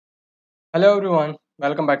Hello everyone,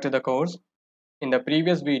 welcome back to the course. In the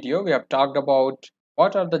previous video, we have talked about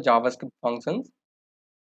what are the JavaScript functions.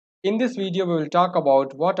 In this video, we will talk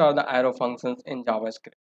about what are the arrow functions in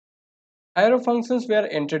JavaScript. Arrow functions were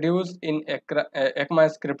introduced in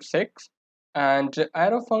ECMAScript 6, and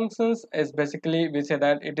arrow functions is basically, we say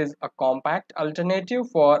that it is a compact alternative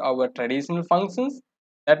for our traditional functions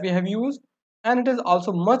that we have used, and it is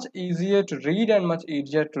also much easier to read and much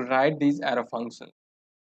easier to write these arrow functions,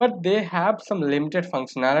 but they have some limited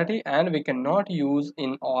functionality and we cannot use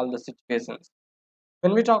in all the situations.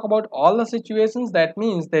 When we talk about all the situations, that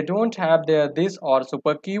means they don't have their this or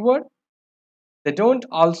super keyword. They don't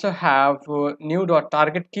also have new dot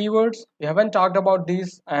target keywords. We haven't talked about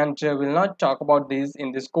these and will not talk about these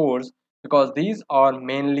in this course because these are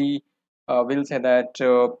mainly we'll say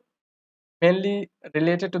that mainly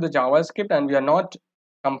related to the JavaScript, and we are not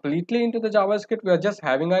completely into the JavaScript. We are just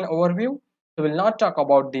having an overview. So we'll not talk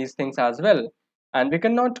about these things as well. And we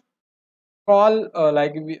cannot call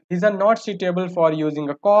these are not suitable for using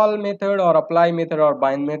a call method or apply method or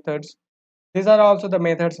bind methods. These are also the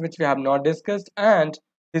methods which we have not discussed, and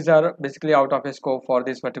these are basically out of scope for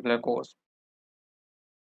this particular course.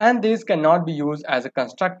 And these cannot be used as a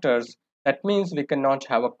constructors. That means we cannot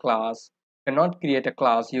have a class, cannot create a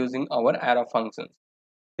class using our arrow functions.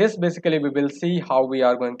 This basically we will see how we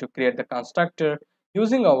are going to create the constructor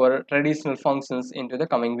using our traditional functions into the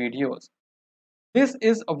coming videos. This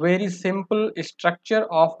is a very simple structure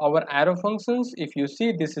of our arrow functions. If you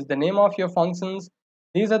see, this is the name of your functions.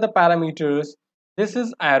 These are the parameters. This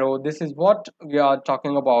is arrow. This is what we are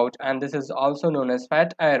talking about. And this is also known as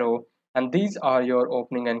fat arrow. And these are your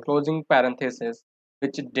opening and closing parentheses,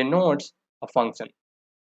 which denotes a function.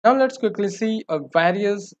 Now let's quickly see a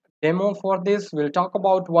various demo for this. We'll talk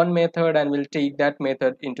about one method and we'll take that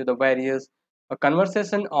method into the various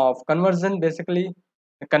conversion, basically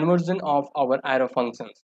the conversion of our arrow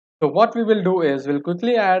functions. So what we will do is we'll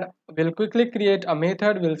quickly create a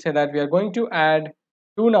method. We'll say that we are going to add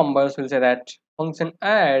two numbers. We'll say that function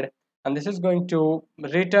add, and this is going to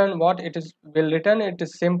return what it is will return. It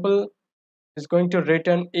is simple. It's going to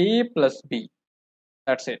return a plus b.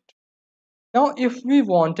 That's it. Now, if we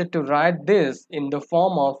wanted to write this in the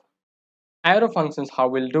form of arrow functions, how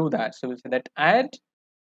we'll do that? So we'll say that add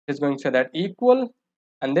is going to say that equal,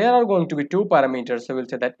 and there are going to be two parameters. So we'll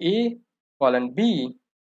say that a colon b,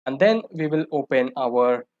 and then we will open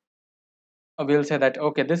our, we'll say that,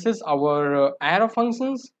 okay, this is our arrow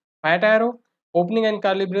functions, fat arrow, opening and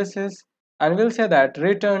curly braces, and we'll say that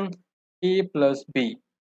return a plus b. You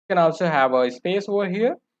can also have a space over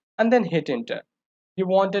here and then hit enter. You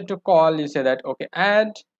wanted to call, you say that, okay,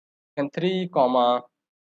 add and 3 comma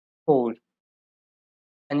 4,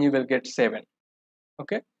 and you will get 7.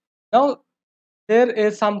 Okay, now there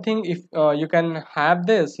is something. If you can have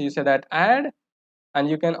this, you say that add, and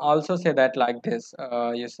you can also say that like this.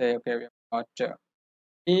 You say, okay, we have got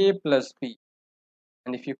a plus b,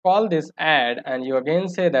 and if you call this add and you again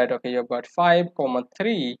say that, okay, you've got 5 comma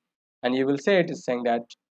 3, and you will say it is saying that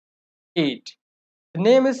 8. The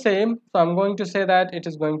name is same, so I'm going to say that it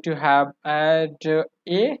is going to have add a,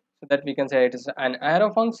 so that we can say it is an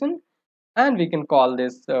arrow function, and we can call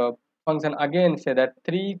this function again, say that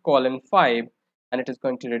 3 colon 5, and it is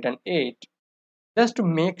going to return 8, just to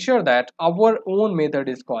make sure that our own method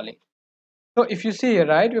is calling. So if you see here,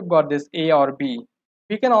 right, we've got this a or b.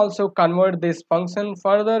 We can also convert this function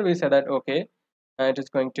further. We say that, okay, it is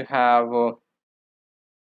going to have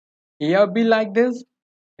a or b like this.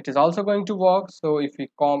 It is also going to work. So if we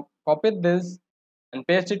copy this and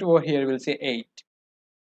paste it over here, we'll say 8.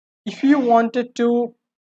 If you wanted to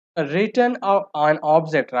return an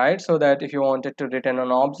object, right, so that if you wanted to return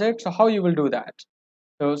an object, so how you will do that?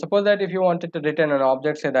 So suppose that if you wanted to return an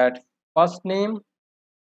object, say that first name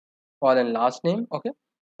colon last name. Okay,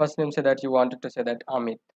 first name, say that you wanted to say that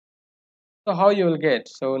Amit. So how you will get?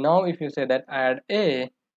 So now if you say that add a,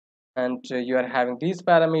 and you are having these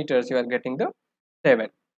parameters, you are getting the 7.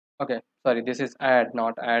 Okay, sorry, this is add,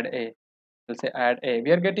 not add a. We'll say add a.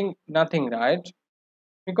 We are getting nothing, right?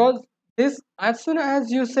 Because this, as soon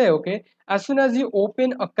as you say, okay, as soon as you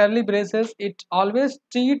open a curly braces, it always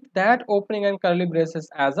treat that opening and curly braces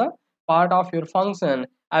as a part of your function,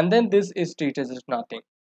 and then this is treated as nothing.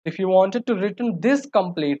 If you wanted to return this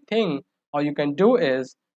complete thing, all you can do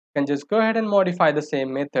is you can just go ahead and modify the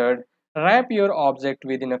same method, wrap your object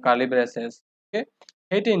within a curly braces. Okay,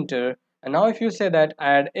 hit enter, and now if you say that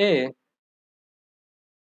add a,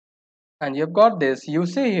 and you've got this, you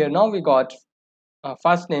see here, now we got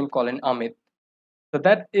first name colon Amit. So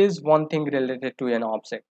that is one thing related to an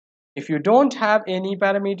object. If you don't have any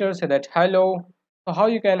parameters, say that hello. So how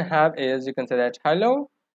you can have is, you can say that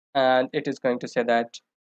hello, and it is going to say that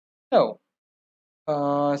hello.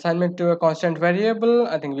 Assignment to a constant variable.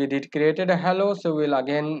 I think we did created a hello, so we'll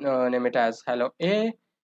again name it as hello a,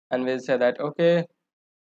 and we'll say that okay,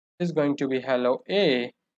 is going to be hello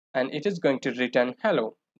a, and it is going to return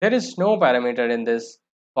hello. There is no parameter in this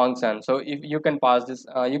function, so if you can pass this,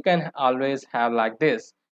 you can always have like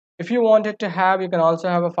this. If you wanted to have, you can also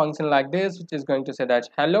have a function like this, which is going to say that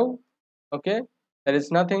hello. Okay, there is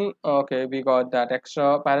nothing. Okay, we got that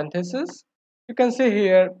extra parenthesis. You can see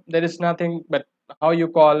here there is nothing, but how you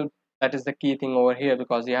call, that is the key thing over here,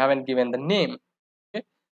 because you haven't given the name. Okay,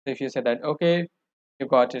 so if you say that okay, you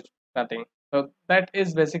got it, nothing. So that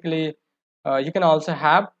is basically, you can also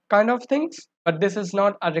have kind of things, but this is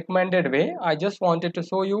not a recommended way. I just wanted to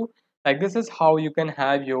show you, like, this is how you can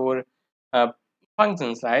have your uh,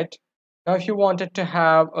 functions, right? Now if you wanted to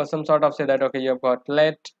have some sort of, say that okay, you've got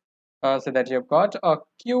let, so that you've got a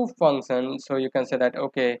queue function, so you can say that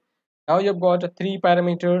okay, now you've got three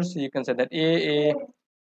parameters. You can say that a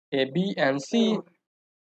b and c,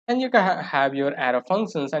 and you can have your arrow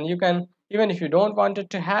functions, and you can, even if you don't want it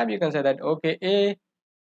to have, you can say that okay, a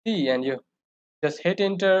c, and you just hit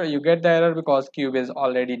enter. You get the error because cube is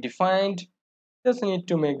already defined. Just need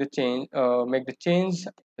to make the change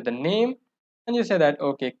to the name, and you say that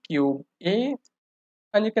okay, cube a,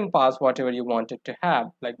 and you can pass whatever you want it to have.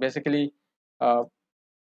 Like basically, uh,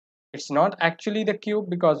 it's not actually the cube,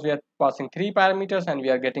 because we are passing three parameters and we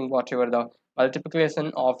are getting whatever the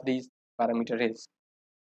multiplication of these parameter is.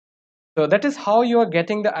 So that is how you are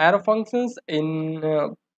getting the arrow functions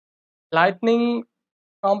in lightning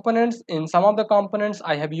components. In some of the components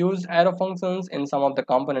I have used arrow functions, in some of the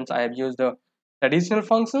components I have used the traditional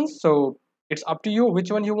functions. So it's up to you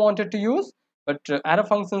which one you wanted to use, but arrow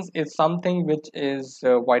functions is something which is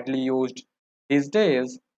widely used these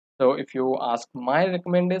days. So if you ask my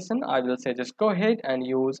recommendation, I will say just go ahead and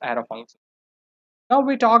use arrow functions. Now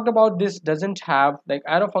we talked about this doesn't have, like,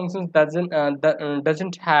 arrow functions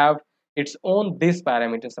doesn't have its own this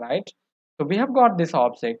parameters, right? So we have got this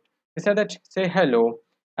object. We said that say hello,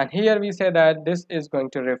 and here we say that this is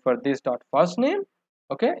going to refer this dot first name.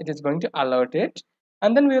 Okay, it is going to alert it,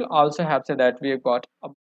 and then we'll also have said that we have got a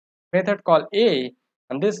method called a,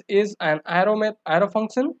 and this is an arrow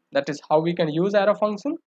function. That is how we can use arrow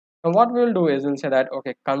function. And what we'll do is we'll say that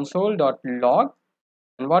okay, console dot log,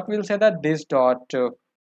 and what we'll say that this dot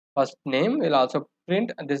first name will also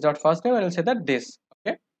print this dot first name, and we'll say that this.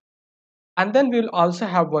 Okay, and then we'll also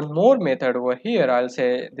have one more method over here. I'll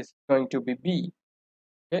say this is going to be b.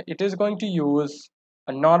 Okay, it is going to use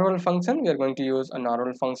a normal function. We are going to use a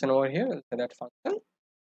normal function over here. We'll say that function,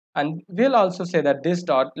 and we'll also say that this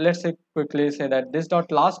dot, let's say quickly say that this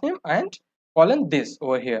dot last name and colon this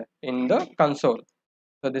over here in the console.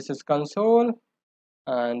 So this is console,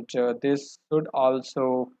 and this should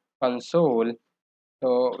also console.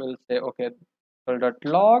 So we'll say okay, dot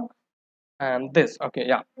log, and this. Okay,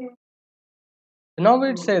 yeah. So now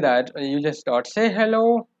we'd say that you just dot say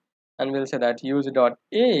hello, and we'll say that user dot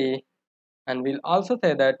a, and we'll also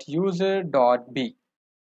say that user dot b.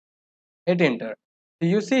 Hit enter. So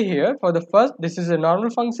you see here, for the first, this is a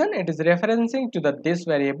normal function. It is referencing to the this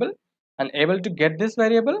variable and able to get this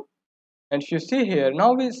variable. And if you see here,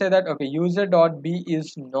 now we say that okay, user dot b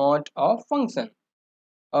is not a function.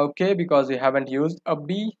 Okay, because we haven't used a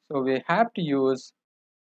b, so we have to use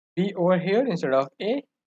b over here instead of a.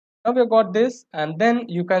 Now we've got this, and then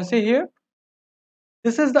you can see here,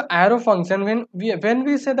 this is the arrow function. When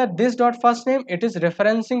we say that this dot first name, it is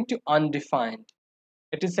referencing to undefined.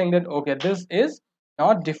 It is saying that okay, this is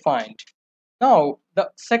not defined. Now the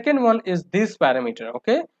second one is this parameter.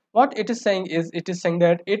 Okay, what it is saying is, it is saying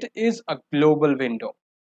that it is a global window.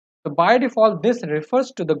 So by default this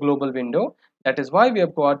refers to the global window. That is why we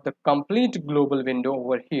have got the complete global window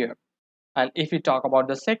over here. And if we talk about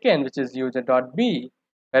the second, which is user.b,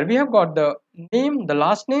 where we have got the name, the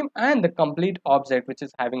last name, and the complete object, which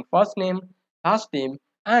is having first name, last name,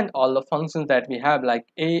 and all the functions that we have, like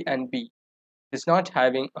a and b. It's not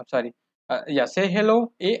having, I'm sorry, yeah, say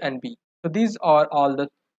hello, a and b. So these are all the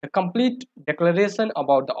complete declaration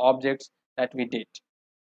about the objects that we did.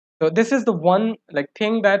 So this is the one, like,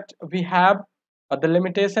 thing that we have, the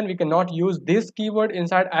limitation. We cannot use this keyword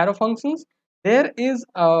inside arrow functions. There is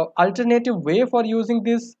a alternative way for using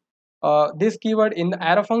this keyword in the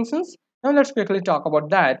arrow functions. Now let's quickly talk about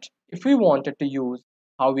that. If we wanted to use,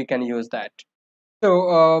 how we can use that.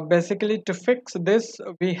 So basically, to fix this,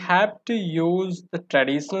 we have to use the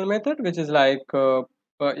traditional method, which is like,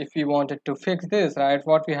 if we wanted to fix this, right,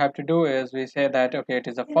 what we have to do is we say that okay, it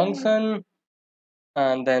is a function,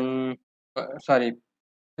 and then sorry,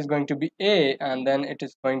 is going to be a, and then it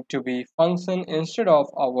is going to be function instead of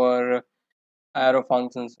our arrow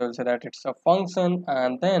function. So we'll say that it's a function,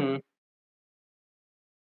 and then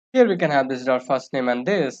here we can have this dot first name and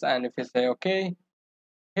this, and if you say okay,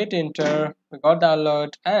 hit enter, we got the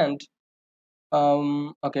alert, and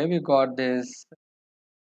okay, we got this,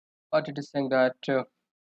 but it is saying that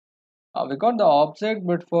we got the object,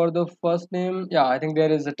 but for the first name, yeah, I think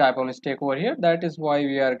there is a typo mistake over here. That is why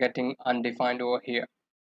we are getting undefined over here.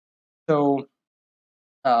 So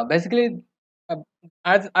basically, uh,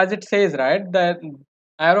 as it says, right, that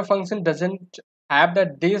arrow function doesn't have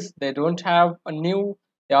that this, they don't have a new,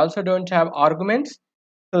 they also don't have arguments.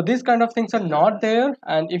 So these kind of things are not there,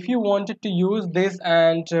 and if you wanted to use this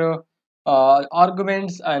and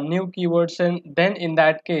arguments and new keywords, and then in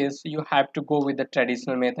that case you have to go with the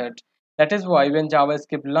traditional method. That is why when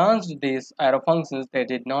JavaScript launched these arrow functions, they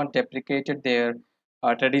did not deprecated their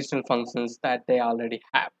traditional functions that they already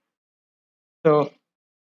have. So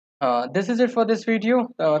this is it for this video.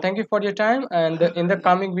 Thank you for your time, and in the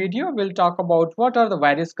coming video we'll talk about what are the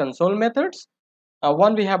various console methods.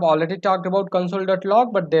 One, we have already talked about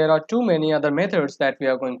console.log, but there are too many other methods that we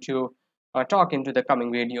are going to talk into the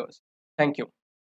coming videos. Thank you.